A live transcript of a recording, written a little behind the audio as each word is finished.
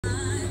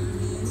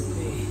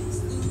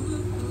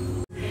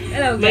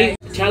Hello, My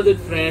guys.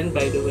 childhood friend,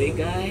 by the way,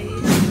 guys.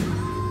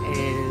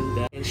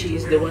 And she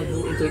is the one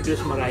who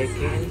introduced Mariah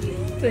Carey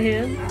To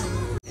him.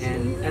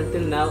 and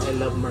until now I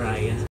love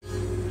Mariah.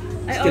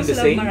 I Still also the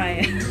love same?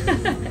 Mariah.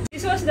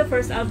 This was the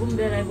first album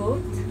that I bought.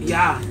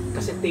 Yeah,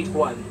 kasi tape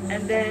 1.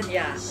 And then,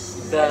 yeah.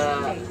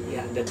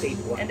 The tape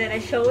 1. And then I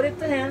showed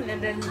it to him, and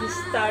then he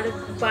started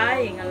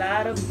buying a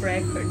lot of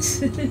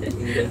records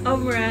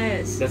of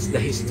Mariah's. That's the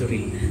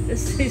history.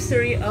 That's the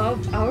history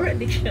of our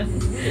addiction.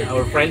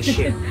 Our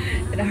friendship.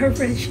 And our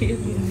friendship.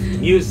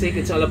 Music,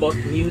 it's all about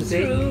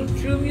music.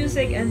 Through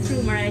music and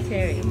through Mariah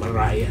Carey.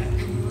 Mariah.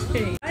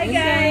 Okay. Hi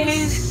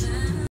guys!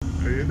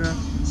 Ayun na.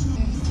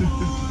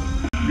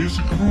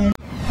 Music room.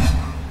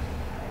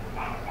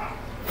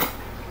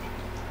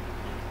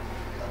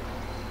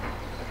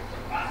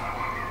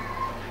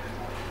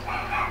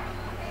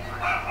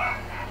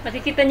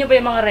 Nakikita nyo ba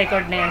yung mga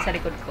record na yan sa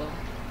likod ko?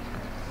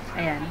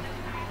 Ayan.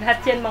 Lahat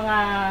yan mga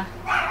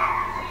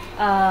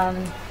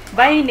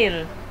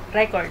vinyl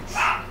records.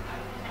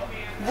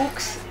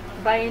 Books,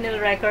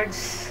 vinyl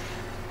records,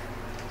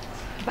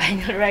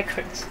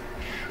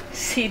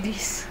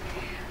 CDs,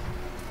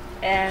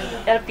 and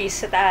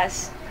LPs sa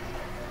taas.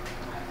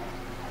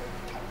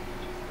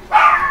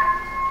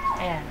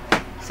 Ayan.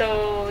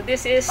 So,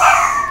 this is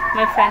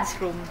my friend's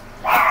room.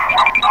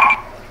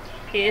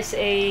 He is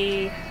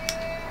a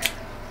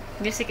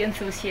music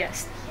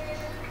enthusiast.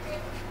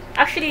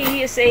 Actually,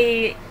 he is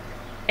a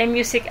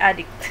music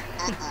addict.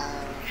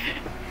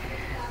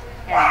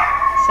 Yeah.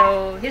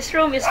 So his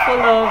room is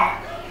full of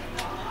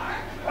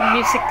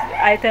musical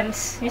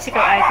items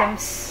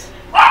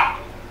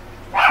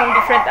from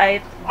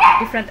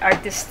different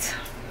artists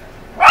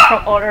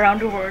from all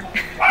around the world.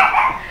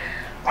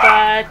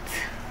 But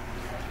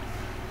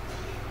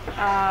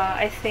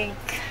I think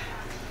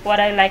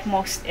what I like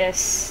most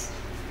is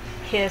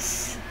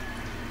his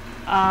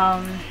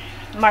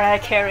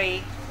Mariah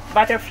Carey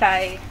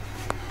Butterfly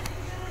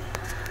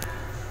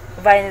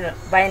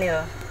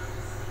vinyl.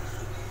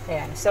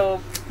 Ayan. So,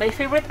 my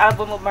favorite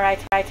album of Mariah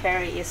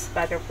Carey is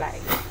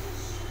Butterfly.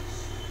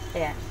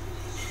 Ayan.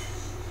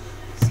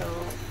 So,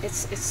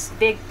 it's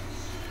big.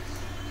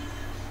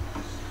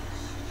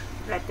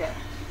 Right there.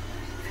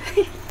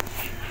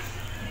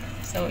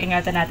 So,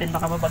 ingatan natin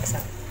baka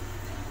mabagsak.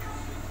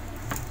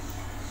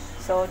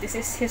 So, this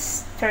is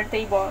his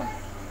turntable.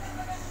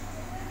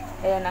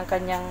 Ayan ang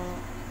kanyang,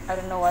 I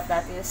don't know what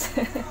that is.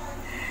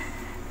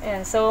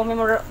 And so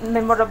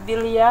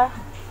memorabilia,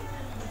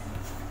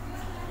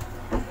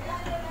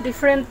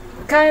 different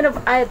kind of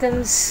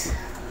items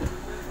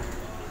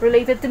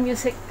related to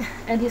music,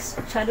 and his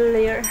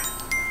chandelier.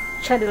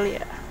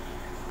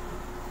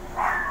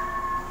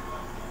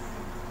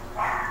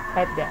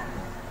 Right there.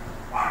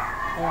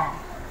 Ayan.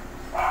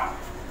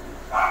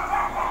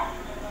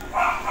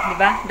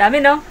 Diba?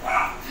 Dami, no?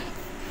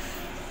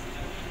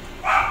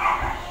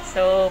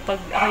 So, pag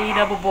ako'y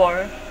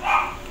nabobore,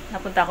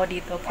 napunta ako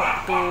dito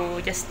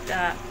to just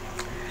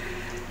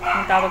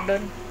yung tawag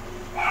doon,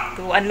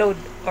 to unload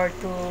or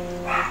to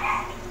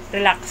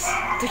relax,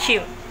 to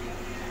chill.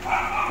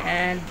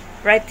 And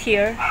right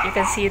here you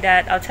can see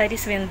that outside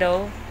this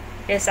window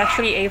is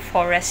actually a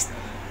forest.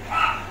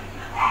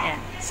 Yeah.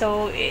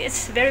 So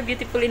it's very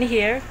beautiful in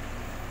here,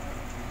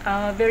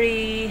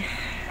 very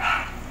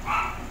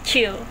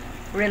chill,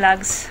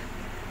 relax,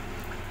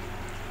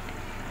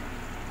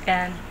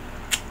 and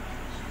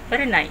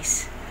very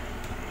nice.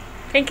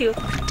 Thank you.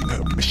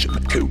 Her mission,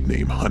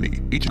 codename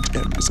Honey, Agent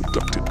M is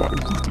abducted by a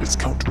ruthless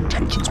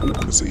counterintelligence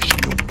organization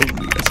known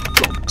only as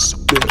Junks.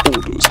 Their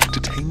orders: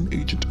 detain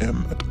Agent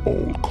M at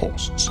all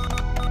costs.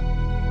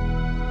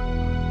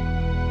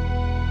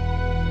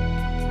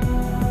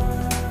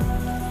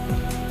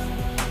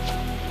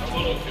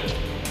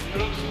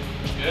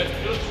 Good.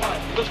 You look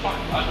fine. You look fine.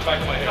 On the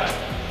back of my head.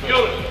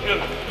 Beautiful.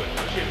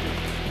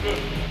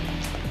 Good.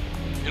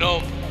 You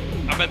know,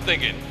 I've been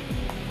thinking.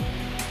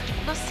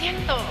 Lo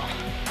siento.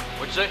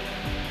 What'd you say?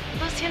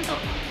 Lo siento.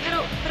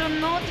 Pero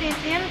no te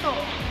entiendo.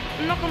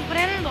 No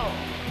comprendo.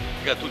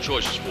 I got two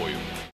choices for you.